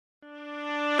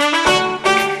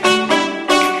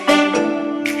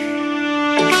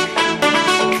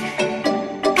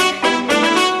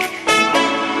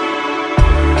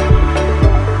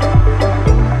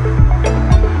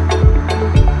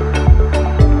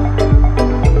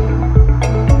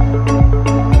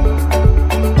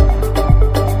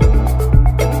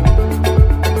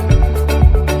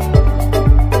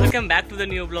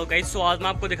Guys, सो आज मैं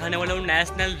आपको दिखाने वाला हूँ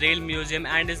नेशनल रेल म्यूजियम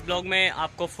एंड इस ब्लॉग में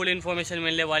आपको फुल इन्फॉर्मेशन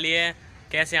मिलने वाली है,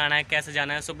 कैसे आना है कैसे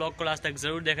जाना है। सो ब्लॉग को लास्ट तक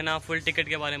ज़रूर देखना, फुल टिकट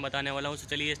के बारे में बताने वाला हूँ। सो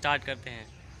चलिए स्टार्ट करते हैं।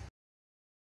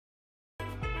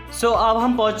 सो अब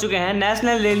हम पहुंच चुके हैं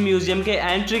नेशनल रेल म्यूजियम के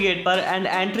एंट्री गेट पर एंड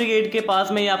एंट्री गेट के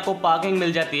पास में ही आपको पार्किंग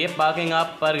मिल जाती है। पार्किंग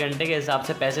आप पर घंटे के हिसाब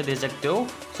से पैसे दे सकते हो।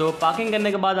 सो पार्किंग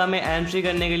करने के बाद हमें एंट्री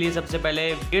करने के लिए सबसे पहले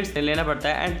टिकट लेना पड़ता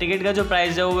है एंड टिकट का जो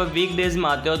प्राइस है वो वीक डेज में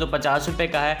आते हो तो 50 रुपये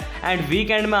का है एंड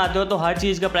वीकेंड में आते हो तो हर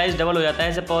चीज़ का प्राइस डबल हो जाता है।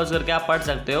 इसे पॉज करके आप पढ़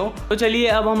सकते हो। तो चलिए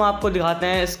अब हम आपको दिखाते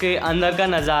हैं इसके अंदर का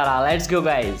नज़ारा। Let's go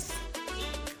guys.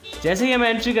 जैसे ही हम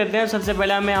एंट्री करते हैं सबसे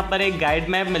पहले हमें यहाँ पर एक गाइड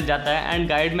मैप मिल जाता है एंड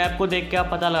गाइड मैप को देख के आप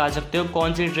पता लगा सकते हो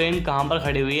कौन सी ट्रेन कहाँ पर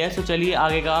खड़ी हुई है। सो चलिए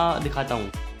आगे का दिखाता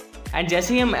हूँ। एंड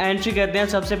जैसे ही हम एंट्री करते हैं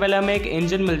सबसे पहले हमें एक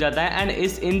इंजन मिल जाता है एंड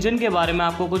इस इंजन के बारे में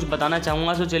आपको कुछ बताना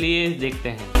चाहूँगा। सो चलिए देखते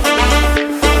हैं।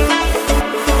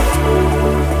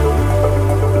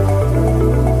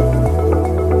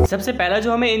 सबसे पहला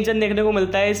जो हमें इंजन देखने को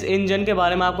मिलता है, इस इंजन के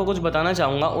बारे में आपको कुछ बताना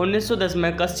चाहूँगा। 1910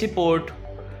 में कच्ची पोर्ट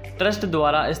ट्रस्ट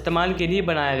द्वारा इस्तेमाल के लिए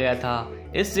बनाया गया था।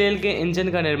 इस रेल के इंजन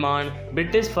का निर्माण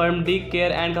British firm D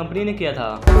care and company ने किया था।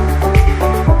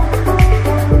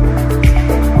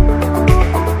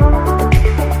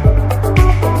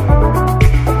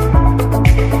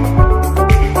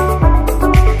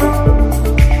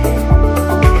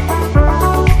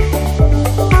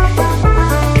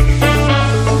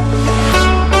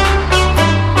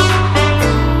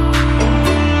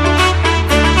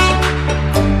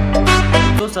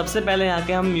 सबसे पहले यहाँ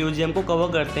के हम म्यूजियम को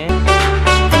कवर करते हैं।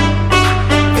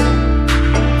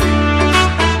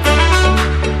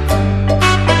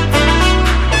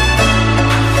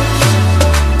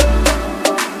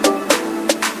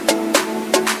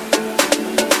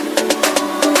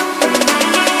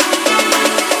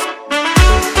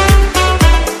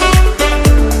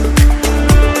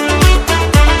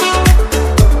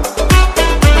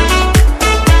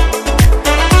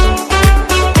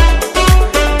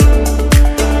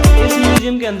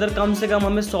 के अंदर कम से कम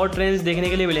हमें 100 ट्रेन देखने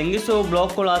के लिए मिलेंगी। सो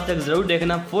ब्लॉग को लास्ट तक जरूर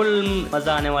देखना, फुल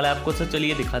मजा आने वाला है आपको। सो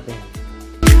चलिए दिखाते हैं।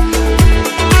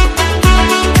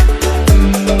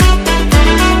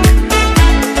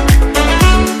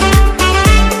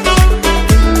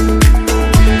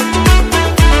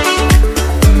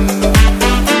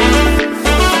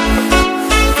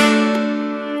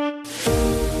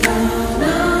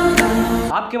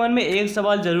 आपके मन में एक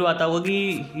सवाल जरूर आता होगा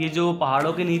कि ये जो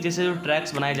पहाड़ों के नीचे से जो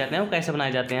ट्रैक्स बनाए जाते हैं वो कैसे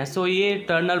बनाए जाते हैं। सो ये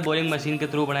टर्नल बोरिंग मशीन के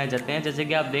थ्रू बनाए जाते हैं। जैसे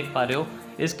कि आप देख पा रहे हो,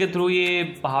 इसके थ्रू ये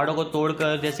पहाड़ों को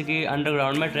तोड़कर जैसे कि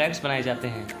अंडरग्राउंड में ट्रैक्स बनाए जाते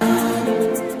हैं।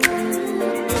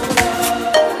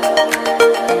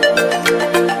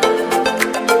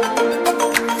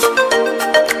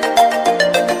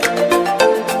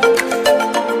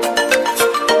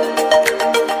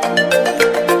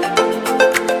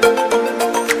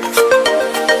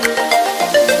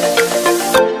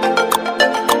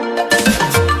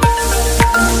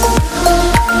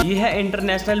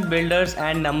 International builders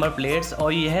and number plates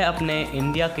और यह है अपने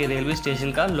इंडिया के रेलवे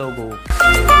स्टेशन का लोगो।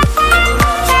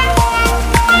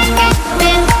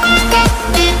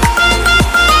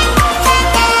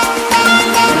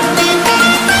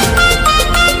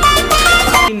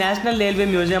 नेशनल रेलवे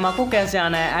म्यूजियम आपको कैसे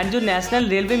आना है एंड जो नेशनल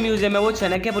रेलवे म्यूजियम है वो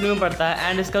चाणक्यपुरी में पड़ता है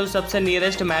एंड इसका जो सबसे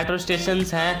नियरेस्ट मेट्रो स्टेशन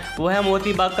हैं वो है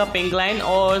मोती बाग का पिंक लाइन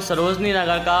और सरोजनी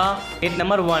नगर का गेट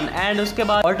नंबर 1 एंड उसके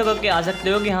बाद ऑटो करके आ सकते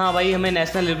हो कि हाँ भाई हमें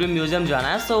नेशनल रेलवे म्यूजियम जाना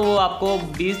है। सो वो आपको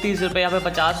 20-30 रुपये या फिर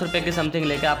 50 रुपये के समथिंग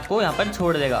लेकर आपको यहाँ पर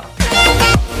छोड़ देगा।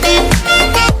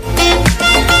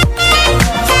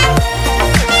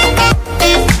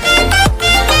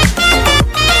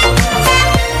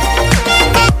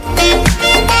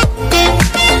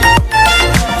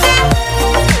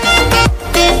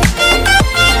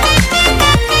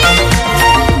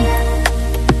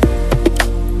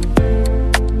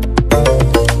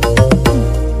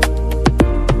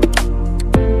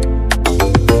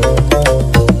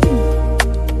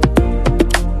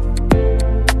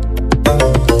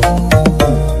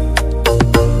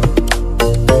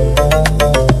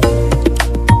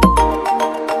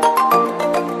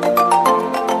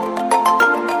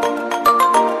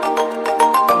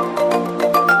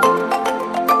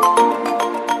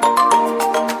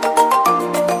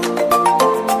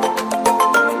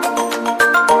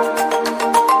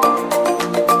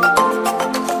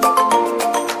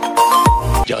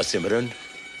 सिमरन,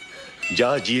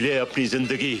 जा जी ले अपनी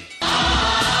जिंदगी।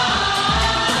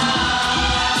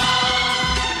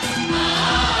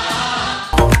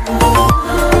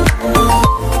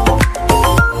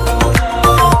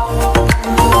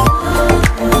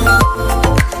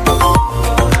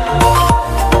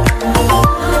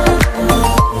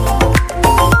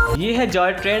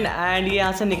 जॉय ट्रेन एंड ये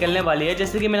यहाँ से निकलने वाली है।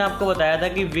 जैसे कि मैंने आपको बताया था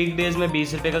कि वीक डेज में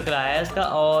 20 रुपये का किराया है इसका,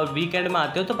 और वीकेंड में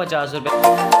आते हो तो 50 रुपये।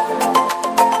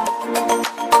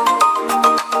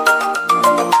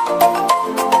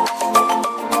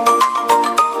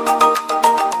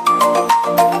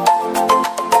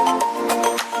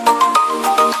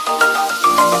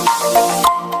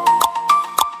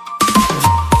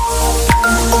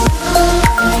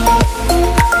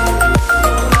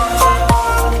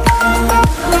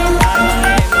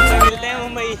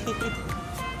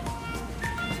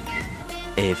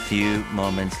 A few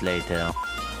moments later.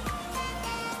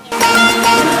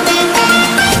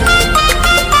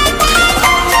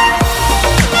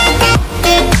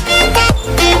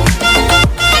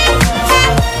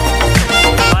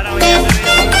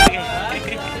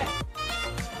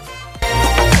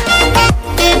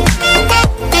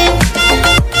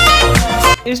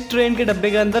 इस ट्रेन के डब्बे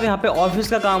के अंदर यहाँ पे ऑफिस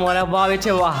का काम हो रहा है। वाह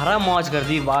बेचे वाह, हरा मौज कर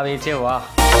दी, वाह बेचे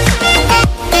वाह।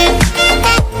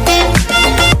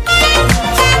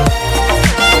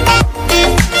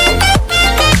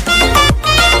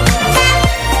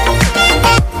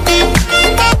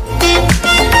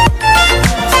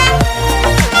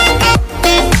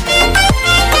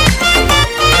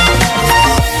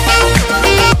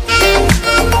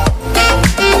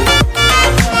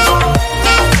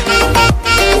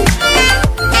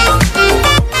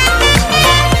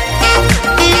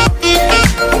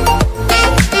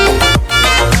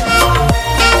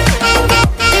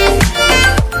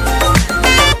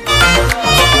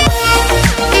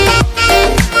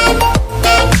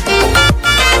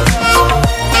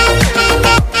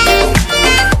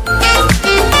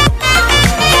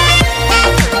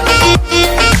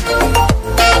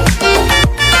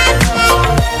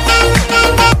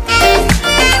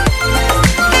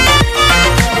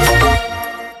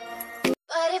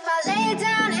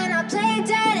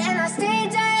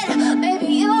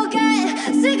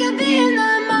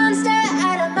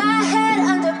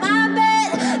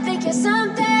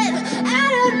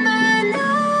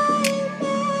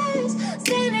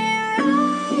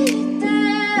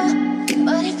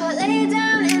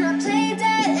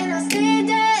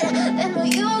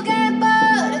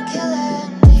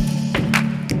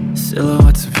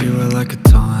 Silhouettes of you are like a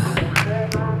taunt.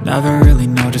 Never really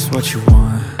know just what you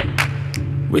want.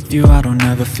 With you I don't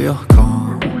ever feel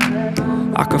calm.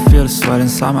 I can feel the sweat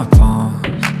inside my palms.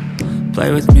 Play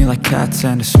with me like cats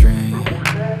and a string.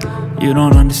 You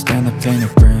don't understand the pain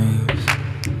it brings.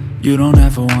 You don't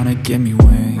ever wanna give me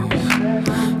wings.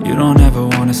 You don't ever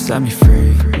wanna set me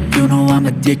free. You know I'm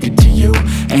addicted to you,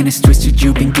 and it's twisted,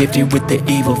 you've been gifted with the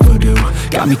evil voodoo.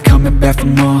 Got me coming back for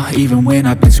more, even when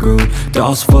I've been screwed.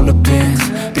 Dolls full of pins,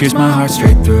 pierce my heart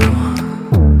straight through.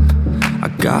 I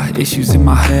got issues in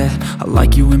my head, I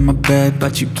like you in my bed,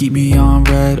 but you keep me on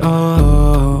red.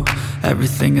 Oh,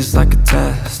 everything is like a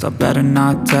test, I better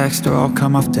not text or I'll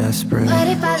come off desperate. But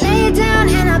if I lay down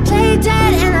and I play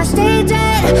dead and I stay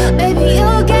dead, baby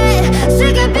you'll get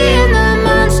sick of being the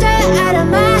monster out of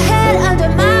my head, under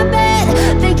my bed,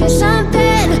 thinking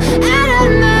something out of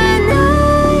my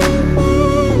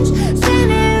nightmares,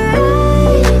 standing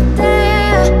right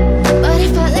there. But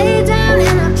if I lay down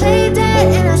and I play dead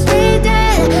and I stay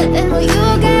dead, then will you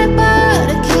get bored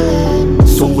of killing?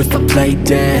 So if I play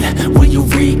dead, will you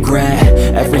regret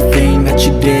everything that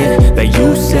you did, that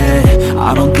you said?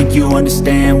 I don't think you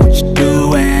understand what you're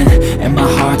doing, and my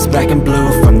heart's black and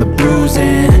blue from the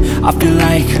bruising. I feel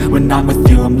like when I'm with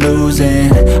you I'm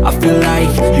losing. I feel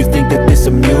like you think that this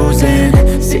amusing,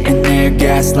 sitting there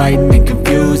gaslighting and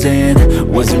confusing.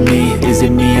 Was it me? Is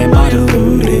it me? Am I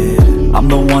deluded? I'm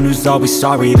the one who's always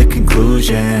sorry, the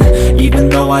conclusion. Even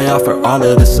though I offer all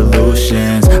of the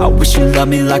solutions, I wish you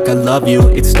loved me like I love you,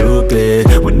 it's stupid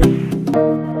when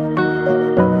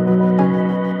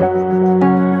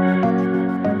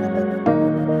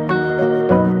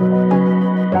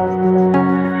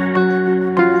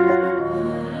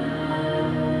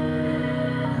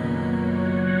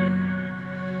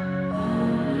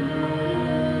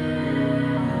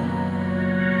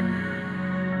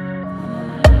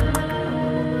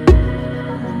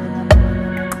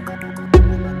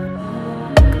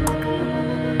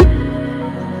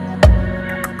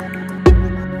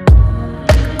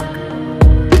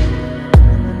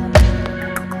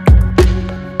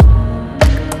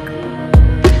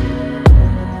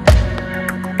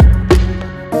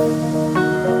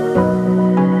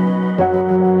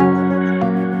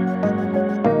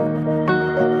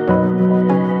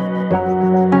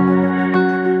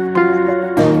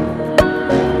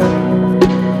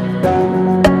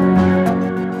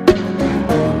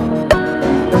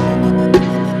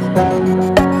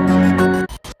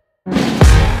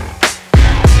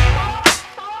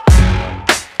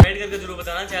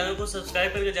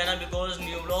subscribe करके जाना, because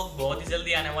new vlog बहुत ही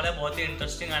जल्दी आने वाला है, बहुत ही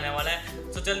interesting आने वाला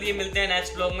है। तो चलिए मिलते हैं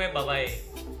नेक्स्ट व्लॉग में, बाय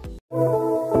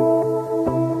बाय।